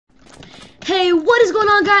Hey, what is going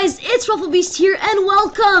on, guys? It's Rufflebeast here, and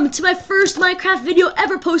welcome to my first Minecraft video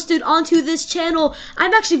ever posted onto this channel.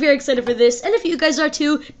 I'm actually very excited for this, and if you guys are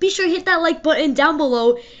too, be sure to hit that like button down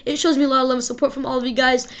below. It shows me a lot of love and support from all of you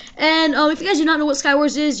guys. And if you guys do not know what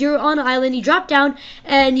Skywars is, you're on an island, you drop down,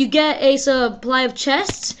 and you get a supply of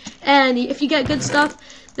chests, and if you get good stuff,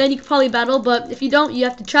 then you can probably battle, but if you don't, you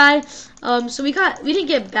have to try. So we didn't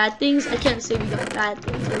get bad things. I can't say we got bad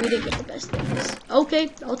things, but we didn't get the best things. Okay,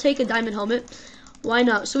 I'll take a diamond helmet. Why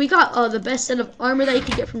not? So we got the best set of armor that you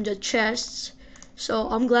can get from the chests. So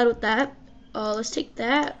I'm glad with that. Let's take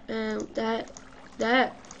that and that.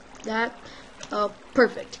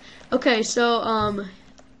 Perfect. Okay, so I'm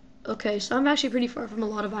actually pretty far from a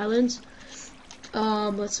lot of islands.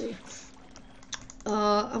 Let's see.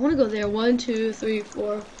 I want to go there. 1, 2, 3,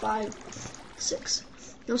 4, 5, 6.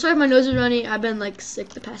 I'm sorry if my nose is running. I've been like sick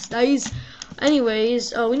the past days.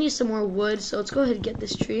 Anyways, we need some more wood, so let's go ahead and get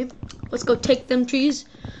this tree. Let's go take them trees.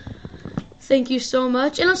 Thank you so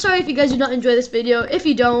much. And I'm sorry if you guys do not enjoy this video. If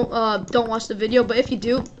you don't watch the video. But if you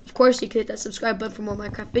do, of course, you can hit that subscribe button for more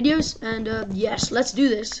Minecraft videos. And yes, let's do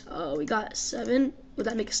this. We got 7. Would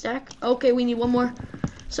that make a stack? Okay, we need one more.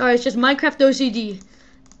 Sorry, it's just Minecraft OCD.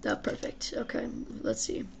 Perfect. Okay, let's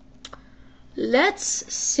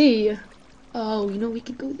see. Oh, you know, we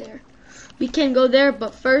could go there. We can go there,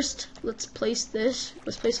 but first, let's place this.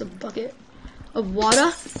 Let's place a bucket of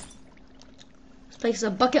water. Let's place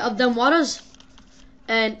a bucket of them waters.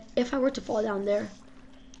 And if I were to fall down there,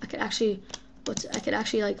 I could actually,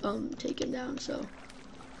 like, take him down, so.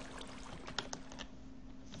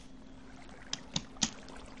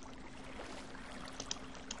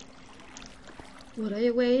 What are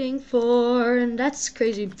you waiting for? And that's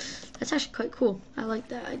crazy. That's actually quite cool. I like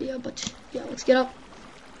that idea, but yeah, let's get up.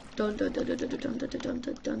 Oh,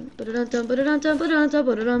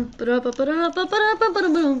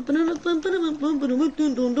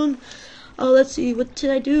 let's see. What should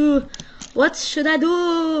I do? What should I do?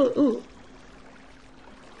 Ooh.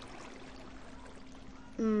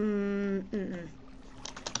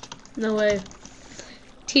 No way.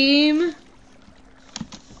 Team.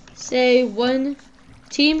 Say 1,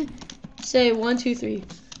 team, say 1, 2, 3.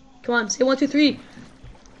 Come on, say 1, 2, 3.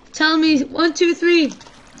 Tell me 1, 2, 3.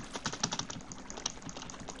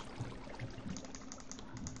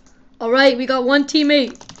 All right, we got one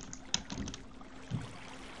teammate.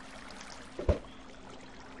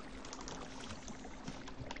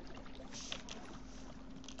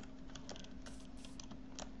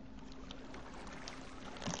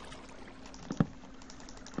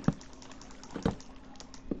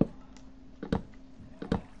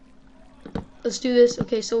 Let's do this.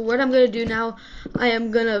 Okay, so what I'm gonna do now, I am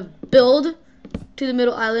gonna build to the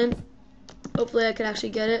middle island. Hopefully I can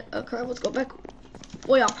actually get it. Okay, let's go back.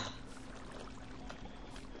 Oh yeah.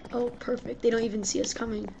 Oh, perfect. They don't even see us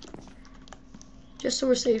coming. Just so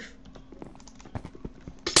we're safe.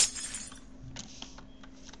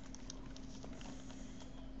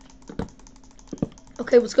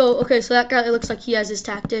 Okay, let's go. Okay, so that guy, it looks like he has his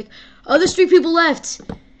tactic. Oh, there's 3 people left.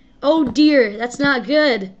 Oh dear, that's not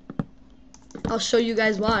good. I'll show you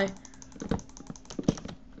guys why.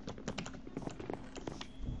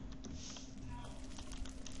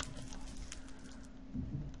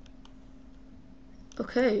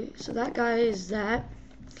 Okay, so that guy is that.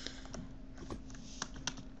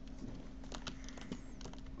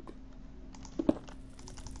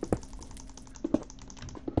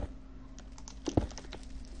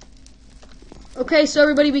 Okay, so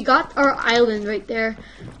everybody, we got our island right there.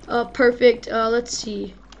 Perfect. Let's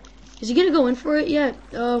see. Is he gonna go in for it yet?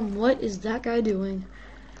 What is that guy doing?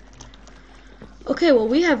 Okay, well,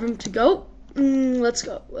 we have room to go. Let's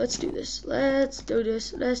go. Let's do this. Let's do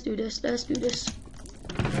this. Let's do this. Let's do this.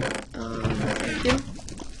 Thank you.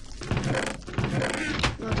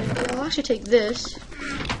 No, thank you. I'll actually take this.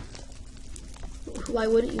 Why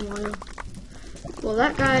wouldn't you want to? Well,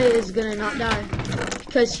 that guy is gonna not die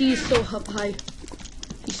because he's so up high.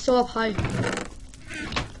 He's so up high.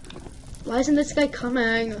 Why isn't this guy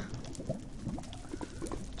coming?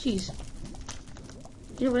 Jeez.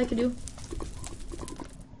 You know what I could do?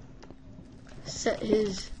 Set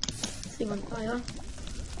his thing on fire.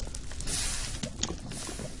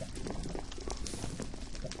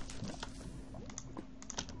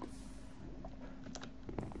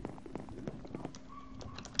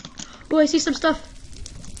 Oh, I see some stuff.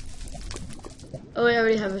 Oh, I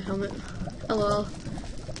already have a helmet. LOL.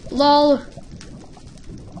 LOL.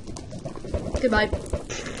 Goodbye.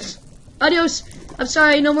 Adios. I'm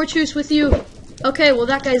sorry, no more truce with you. Okay, well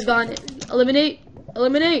that guy's gone. Eliminate.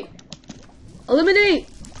 Eliminate. Eliminate.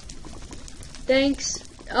 Thanks.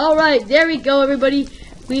 Alright, there we go, everybody.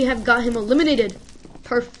 We have got him eliminated.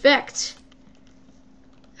 Perfect.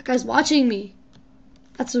 That guy's watching me.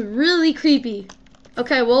 That's really creepy.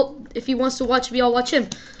 Okay, well, if he wants to watch me, I'll watch him.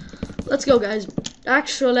 Let's go, guys.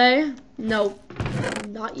 Actually, no,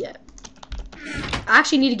 not yet. I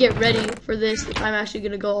actually need to get ready for this. If I'm actually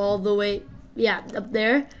gonna go all the way, yeah, up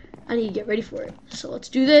there. I need to get ready for it. So let's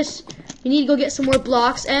do this. We need to go get some more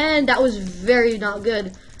blocks, and that was very not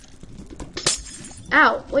good.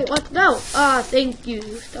 Ow, wait, what? No. Thank you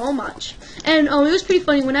so much. And it was pretty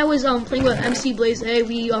funny when I was playing with MC Blaze A.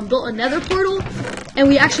 We built a nether portal, and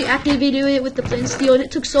we actually activated it with the flint and steel, and it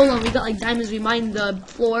took so long. We got like diamonds. We mined the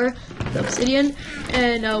floor, the obsidian,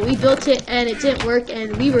 and we built it, and it didn't work,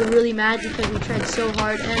 and we were really mad because we tried so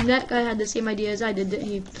hard. And that guy had the same idea as I did, didn't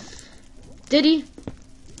he? Did he?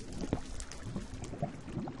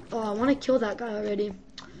 Oh, I want to kill that guy already.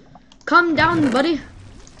 Come down, buddy.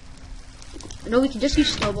 I know we can just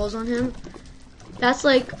use snowballs on him. That's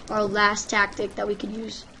like our last tactic that we could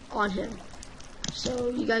use on him. So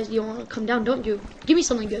you guys, you want to come down, don't you? Give me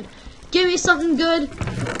something good. Give me something good.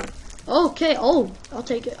 Okay. Oh, I'll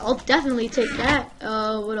take it. I'll definitely take that.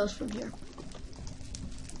 What else from here?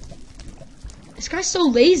 This guy's so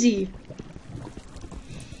lazy.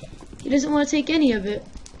 He doesn't want to take any of it.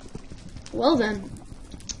 Well then,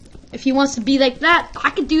 if he wants to be like that,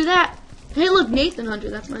 I could do that. Hey, look, Nathan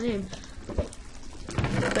Hunter. That's my name.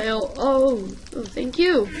 Fail. Oh, thank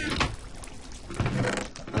you.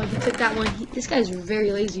 Oh, he took that one. This guy's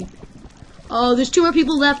very lazy. Oh, there's 2 more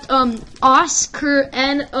people left. Oscar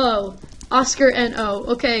and O. Oscar and O.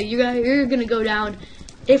 Okay, you guys, you're gonna go down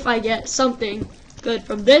if I get something good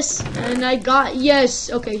from this. And I got, yes.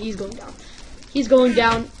 Okay, he's going down. He's going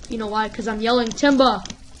down. You know why? Because I'm yelling timber.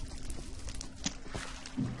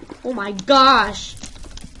 Oh my gosh.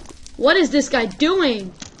 What is this guy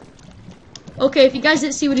doing? Okay, if you guys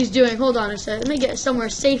didn't see what he's doing, hold on a second. Let me get somewhere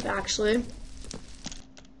safe, actually.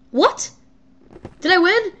 What? Did I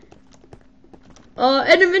win?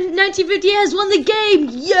 Enderman 1950 has won the game.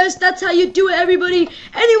 Yes, that's how you do it, everybody.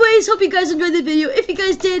 Anyways, hope you guys enjoyed the video. If you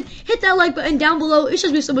guys did, hit that like button down below. It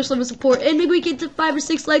shows me so much love and support. And maybe we get to 5 or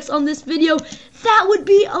 6 likes on this video. That would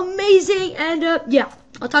be amazing. And, yeah,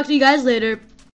 I'll talk to you guys later.